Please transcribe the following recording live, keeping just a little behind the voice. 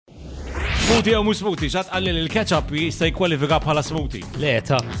Smoothie jew mhux smoothie, x'għad qalli li l-ketchup jista' jikkwalifika bħala smoothie. Le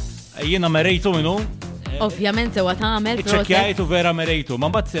ta' Jiena merejtu minnu. Ovvjament sewa tagħmel Ċekkjajtu vera merejtu, ma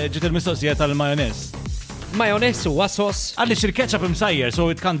mbagħad ġiet il-mistoqsija tal-majonez. Majonez huwa sos. Għaliex il-ketchup imsajjer, so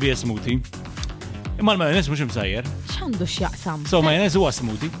it can't be a smoothie. Imma l-majonez mhux imsajjer. X'għandu x'jaqsam? So majonez huwa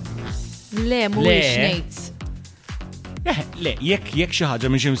smoothie. Le mhuwiex ngħid. Le, jekk xi ħaġa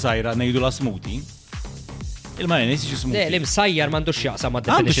mhix imsajra ngħidu la smoothie. Il-majonez xi smoothie. Le, l-imsajjar m'għandux jaqsam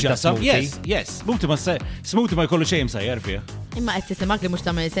mad-definition ta' smoothie. Yes. Smoothie ma jkollu xejn imsajjar fih. Imma qed tisimak li mhux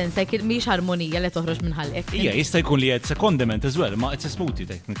tagħmel sens, mhix harmonija li toħroġ minn ħalqek. Hija jista' jkun li it's a condiment as well, ma it's a smoothie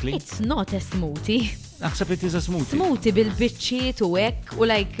technically. It's not a smoothie. Naħseb it is a smoothie. Smoothie bil-biċċiet u hekk u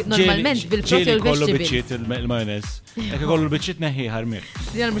like normalment bil-frott u l-vegetables. Kollu l-vegetables. biċċiet il-majonez. Jekk ikollu l-biċċiet neħħi ħarmih.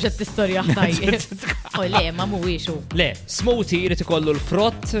 Din mhux qed tistorja tajjeb. O le, ma mhuwiex hu. Le, smoothie jrid ikollu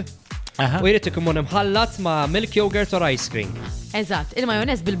l-frott u jrid ikun imħallat ma' milk yogurt or ice cream. Eżatt,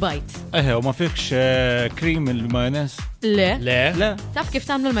 il-majonez bil-bajt. U ma fikx cream il-majonez? Le. Le. Taf kif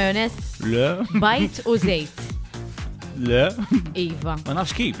tagħmlu l-majonez? Le. Bajt u żejt. Le. Iva. Ma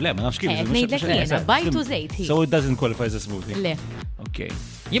nafx kif, le, ma nafx kif. Ngħidlek jiena, bajt u żejt. So it doesn't qualify as a smoothie. Le. Okay.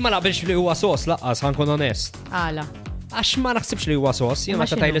 Jien ma naqbilx li huwa sos laqqas ħankun onest. Għala. Għax ma naħsibx li huwa sos, jien Ma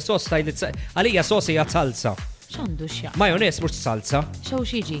meta tajli sos tajli għalija sos hija salsa. X'għandu x'jaq? Majonez mhux salsa. Xew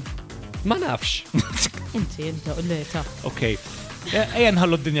xiġi. Ma nafx. Inti le ta. Okay. Ejja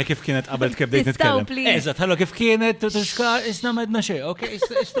nħallu d-dinja kif kienet qabel kif bdejt nitkellem. Eżatt, ħallu kif kienet, isna medna xejn, okay?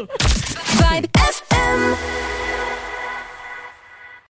 Vibe FM.